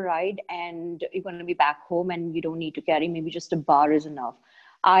 2 hour ride and you're going to be back home and you don't need to carry, maybe just a bar is enough.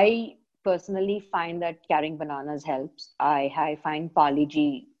 I personally find that carrying bananas helps. I find Pali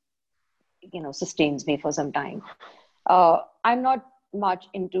G, sustains me for some time. I'm not much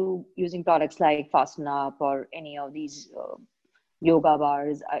into using products like Fasten Up or any of these yoga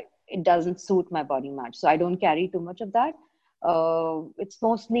bars. It doesn't suit my body much. So I don't carry too much of that. It's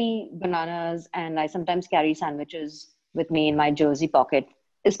mostly bananas, and I sometimes carry sandwiches with me in my jersey pocket.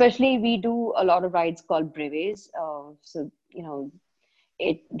 Especially, we do a lot of rides called brevets.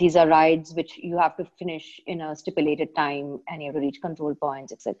 These are rides which you have to finish in a stipulated time and you have to reach control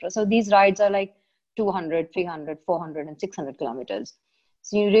points, etc. So these rides are like 200, 300, 400, and 600 kilometers.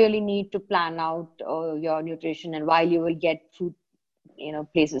 So you really need to plan out your nutrition, and while you will get food,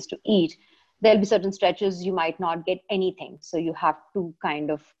 places to eat, there'll be certain stretches you might not get anything. So you have to kind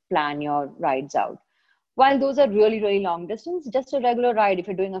of plan your rides out. While those are really, really long distance, just a regular ride, if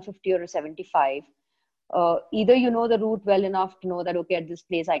you're doing a 50 or a 75, either you know the route well enough to know that, okay, at this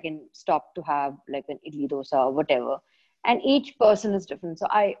place I can stop to have like an idli dosa or whatever. And each person is different. So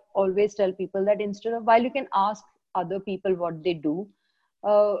I always tell people that instead of, while you can ask other people what they do,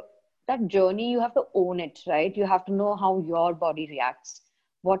 uh, that journey, you have to own it, right? You have to know how your body reacts.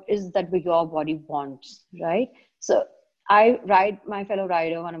 What is that your body wants, right? So I ride, my fellow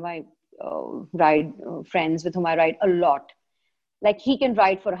rider, one of my ride friends with whom I ride a lot, like he can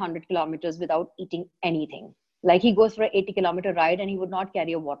ride for 100 kilometers without eating anything. Like he goes for an 80-kilometer ride and he would not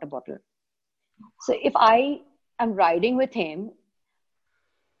carry a water bottle. So if I am riding with him,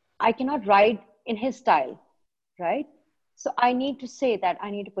 I cannot ride in his style, right? So I need to say that I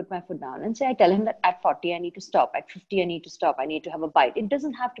need to put my foot down and say, I tell him that at 40, I need to stop. At 50, I need to stop. I need to have a bite. It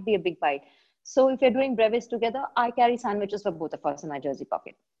doesn't have to be a big bite. So if you're doing brevis together, I carry sandwiches for both of us in my jersey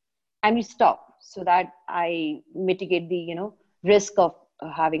pocket. And we stop so that I mitigate the, risk of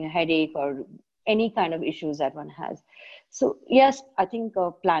having a headache or any kind of issues that one has. So yes, I think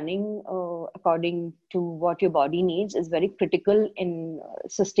planning according to what your body needs is very critical in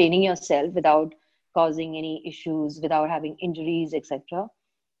sustaining yourself without causing any issues, without having injuries, etc.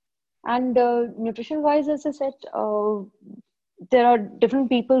 And nutrition wise, as I said, there are different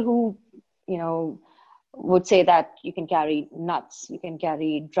people who, you know, would say that you can carry nuts, you can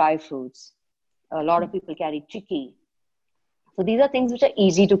carry dry fruits. A lot of people carry chicky. So these are things which are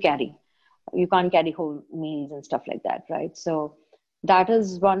easy to carry. You can't carry whole meals and stuff like that, right? So that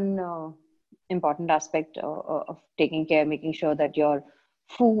is one important aspect of taking care, making sure that your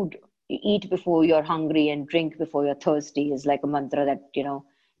food, you eat before you're hungry and drink before you're thirsty, is like a mantra that,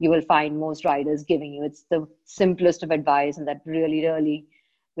 you will find most riders giving you. It's the simplest of advice, and that really, really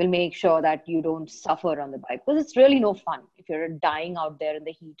will make sure that you don't suffer on the bike, because it's really no fun if you're dying out there in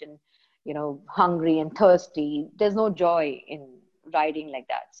the heat and hungry and thirsty. There's no joy in riding like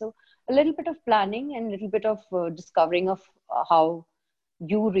that. So a little bit of planning and a little bit of discovering of how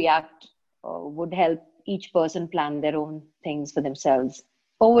you react would help each person plan their own things for themselves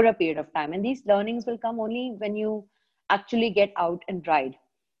over a period of time. And these learnings will come only when you actually get out and ride.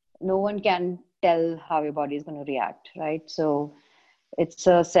 No one can tell how your body is going to react, right? So it's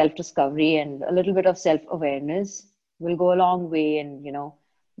a self discovery, and a little bit of self awareness will go a long way in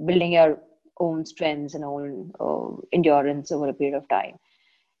building your own strengths and own endurance over a period of time.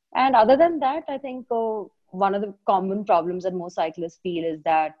 And other than that, I think one of the common problems that most cyclists feel is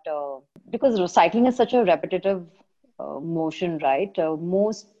that because cycling is such a repetitive motion, right?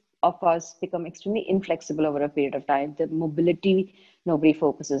 Most of us become extremely inflexible over a period of time. The mobility nobody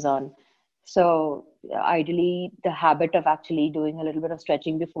focuses on. So ideally, the habit of actually doing a little bit of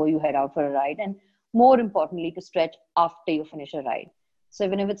stretching before you head out for a ride, and more importantly, to stretch after you finish a ride. So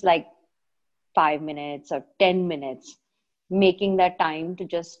even if it's like 5 minutes or 10 minutes, making that time to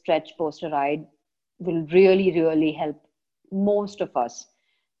just stretch post a ride will really, really help most of us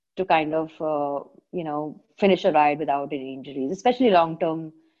to kind of, finish a ride without any injuries, especially long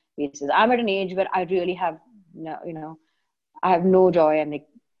term basis. I'm at an age where I really have, I have no joy and like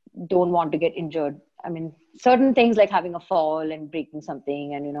don't want to get injured. I mean, certain things like having a fall and breaking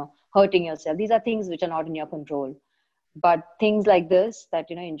something and, hurting yourself, these are things which are not in your control. But things like this,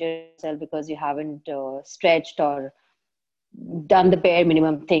 that, injure yourself because you haven't stretched or done the bare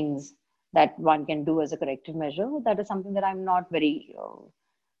minimum things that one can do as a corrective measure. That is something that I'm not very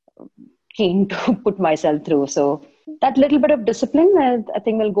keen to put myself through. So that little bit of discipline, I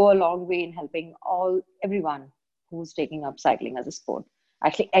think, will go a long way in helping everyone who's taking up cycling as a sport.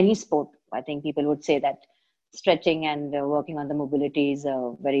 Actually, any sport, I think people would say that stretching and working on the mobility is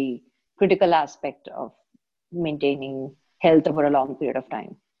a very critical aspect of maintaining health over a long period of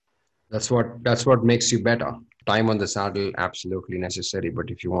time. That's what makes you better. Time on the saddle, absolutely necessary,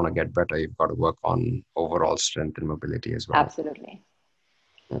 but if you want to get better, you've got to work on overall strength and mobility as well. Absolutely.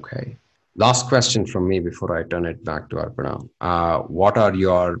 Okay. Last question from me before I turn it back to Arpana. What are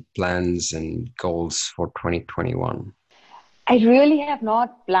your plans and goals for 2021? I really have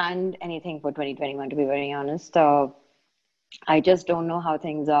not planned anything for 2021, to be very honest. I just don't know how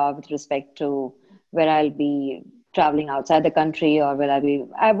things are with respect to where I'll be traveling outside the country, or will I be.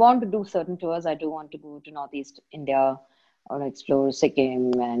 I want to do certain tours. I do want to go to Northeast India. I want to explore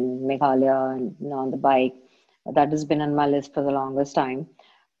Sikkim and Meghalaya and on the bike. That has been on my list for the longest time.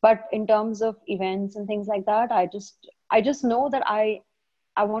 But in terms of events and things like that, I just know that I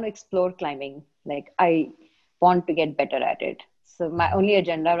want to explore climbing. Like I want to get better at it. So my only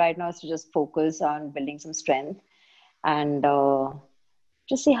agenda right now is to just focus on building some strength and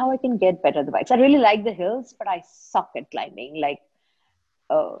just see how I can get better at the bikes. I really like the hills, but I suck at climbing.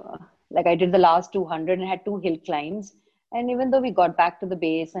 Uh, like I did the last 200 and had two hill climbs. And even though we got back to the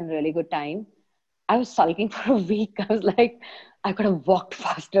base and really good time, I was sulking for a week. I was like, I could have walked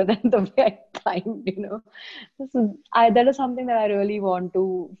faster than the way I climbed. That is something that I really want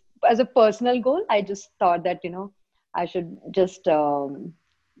to, as a personal goal. I just thought that, I should just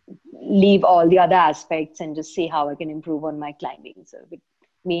leave all the other aspects and just see how I can improve on my climbing. So if it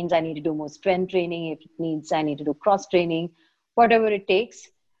means I need to do more strength training, if it means I need to do cross training, whatever it takes,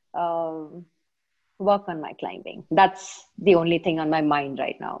 um, work on my climbing. That's the only thing on my mind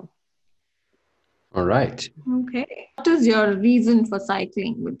right now. All right. Okay. What is your reason for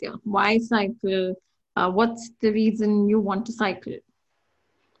cycling, Vidya? Why cycle? What's the reason you want to cycle?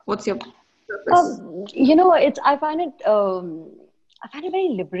 What's your purpose? It's I find it very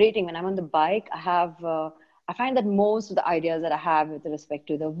liberating when I'm on the bike. I find that most of the ideas that I have with respect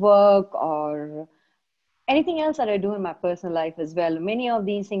to the work or anything else that I do in my personal life as well, many of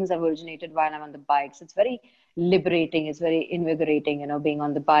these things have originated while I'm on the bikes. It's very liberating. It's very invigorating, being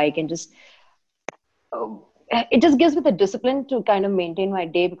on the bike and just it just gives me the discipline to kind of maintain my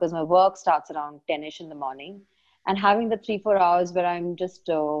day because my work starts around 10ish in the morning, and having the 3-4 hours where I'm just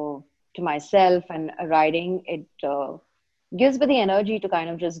to myself and riding it gives me the energy to kind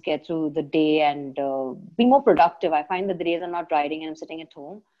of just get through the day and be more productive. I find that the days I'm not riding and I'm sitting at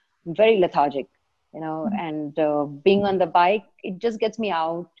home, I'm very lethargic, and being on the bike, it just gets me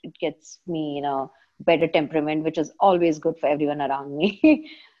out. It gets me, better temperament, which is always good for everyone around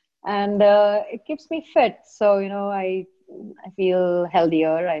me. And it keeps me fit. So, I feel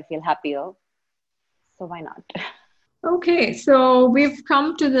healthier, I feel happier. So why not? Okay, so we've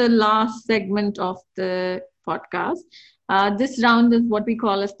come to the last segment of the podcast. This round is what we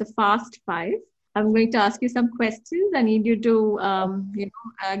call as the Fast Five. I'm going to ask you some questions. I need you to,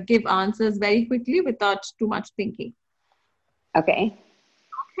 give answers very quickly without too much thinking. Okay.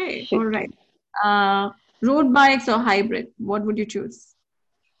 Okay, all Shoot. right. Road bikes or hybrid? What would you choose?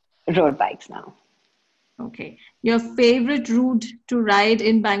 Road bikes now. Okay. Your favorite route to ride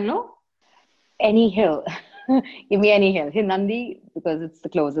in Bangalore? Any hill. Give me any hill. Nandi, because it's the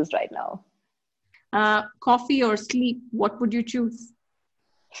closest right now. Coffee or sleep? What would you choose?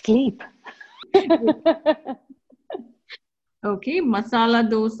 Sleep. Okay. Masala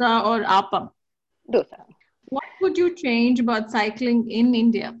dosa or appam? Dosa. What would you change about cycling in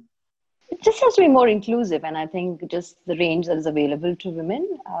India? It just has to be more inclusive, and I think just the range that is available to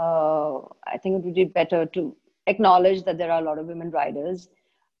women. I think it would be better to acknowledge that there are a lot of women riders.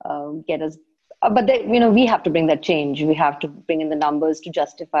 Get us, but we have to bring that change. We have to bring in the numbers to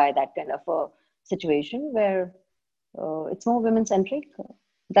justify that kind of a situation where it's more women centric.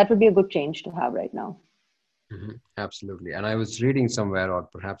 That would be a good change to have right now. Absolutely. And I was reading somewhere, or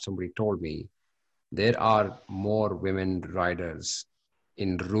perhaps somebody told me, there are more women riders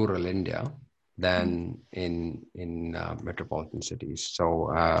in rural India than in metropolitan cities.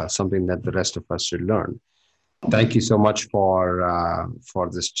 So something that the rest of us should learn. Thank you so much for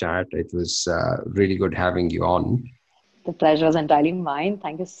this chat. It was really good having you on. The pleasure was entirely mine.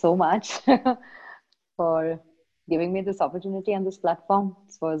 Thank you so much for giving me this opportunity and this platform.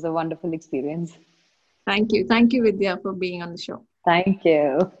 This was a wonderful experience. Thank you. Thank you, Vidya, for being on the show. Thank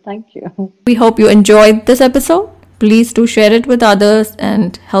you. Thank you. We hope you enjoyed this episode. Please do share it with others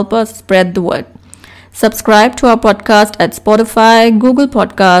and help us spread the word. Subscribe to our podcast at Spotify, Google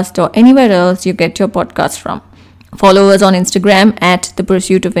Podcast, or anywhere else you get your podcast from. Follow us on Instagram at The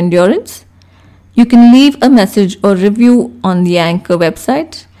Pursuit of Endurance. You can leave a message or review on the Anchor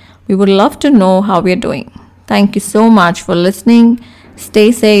website. We would love to know how we're doing. Thank you so much for listening.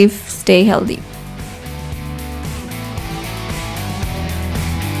 Stay safe, stay healthy.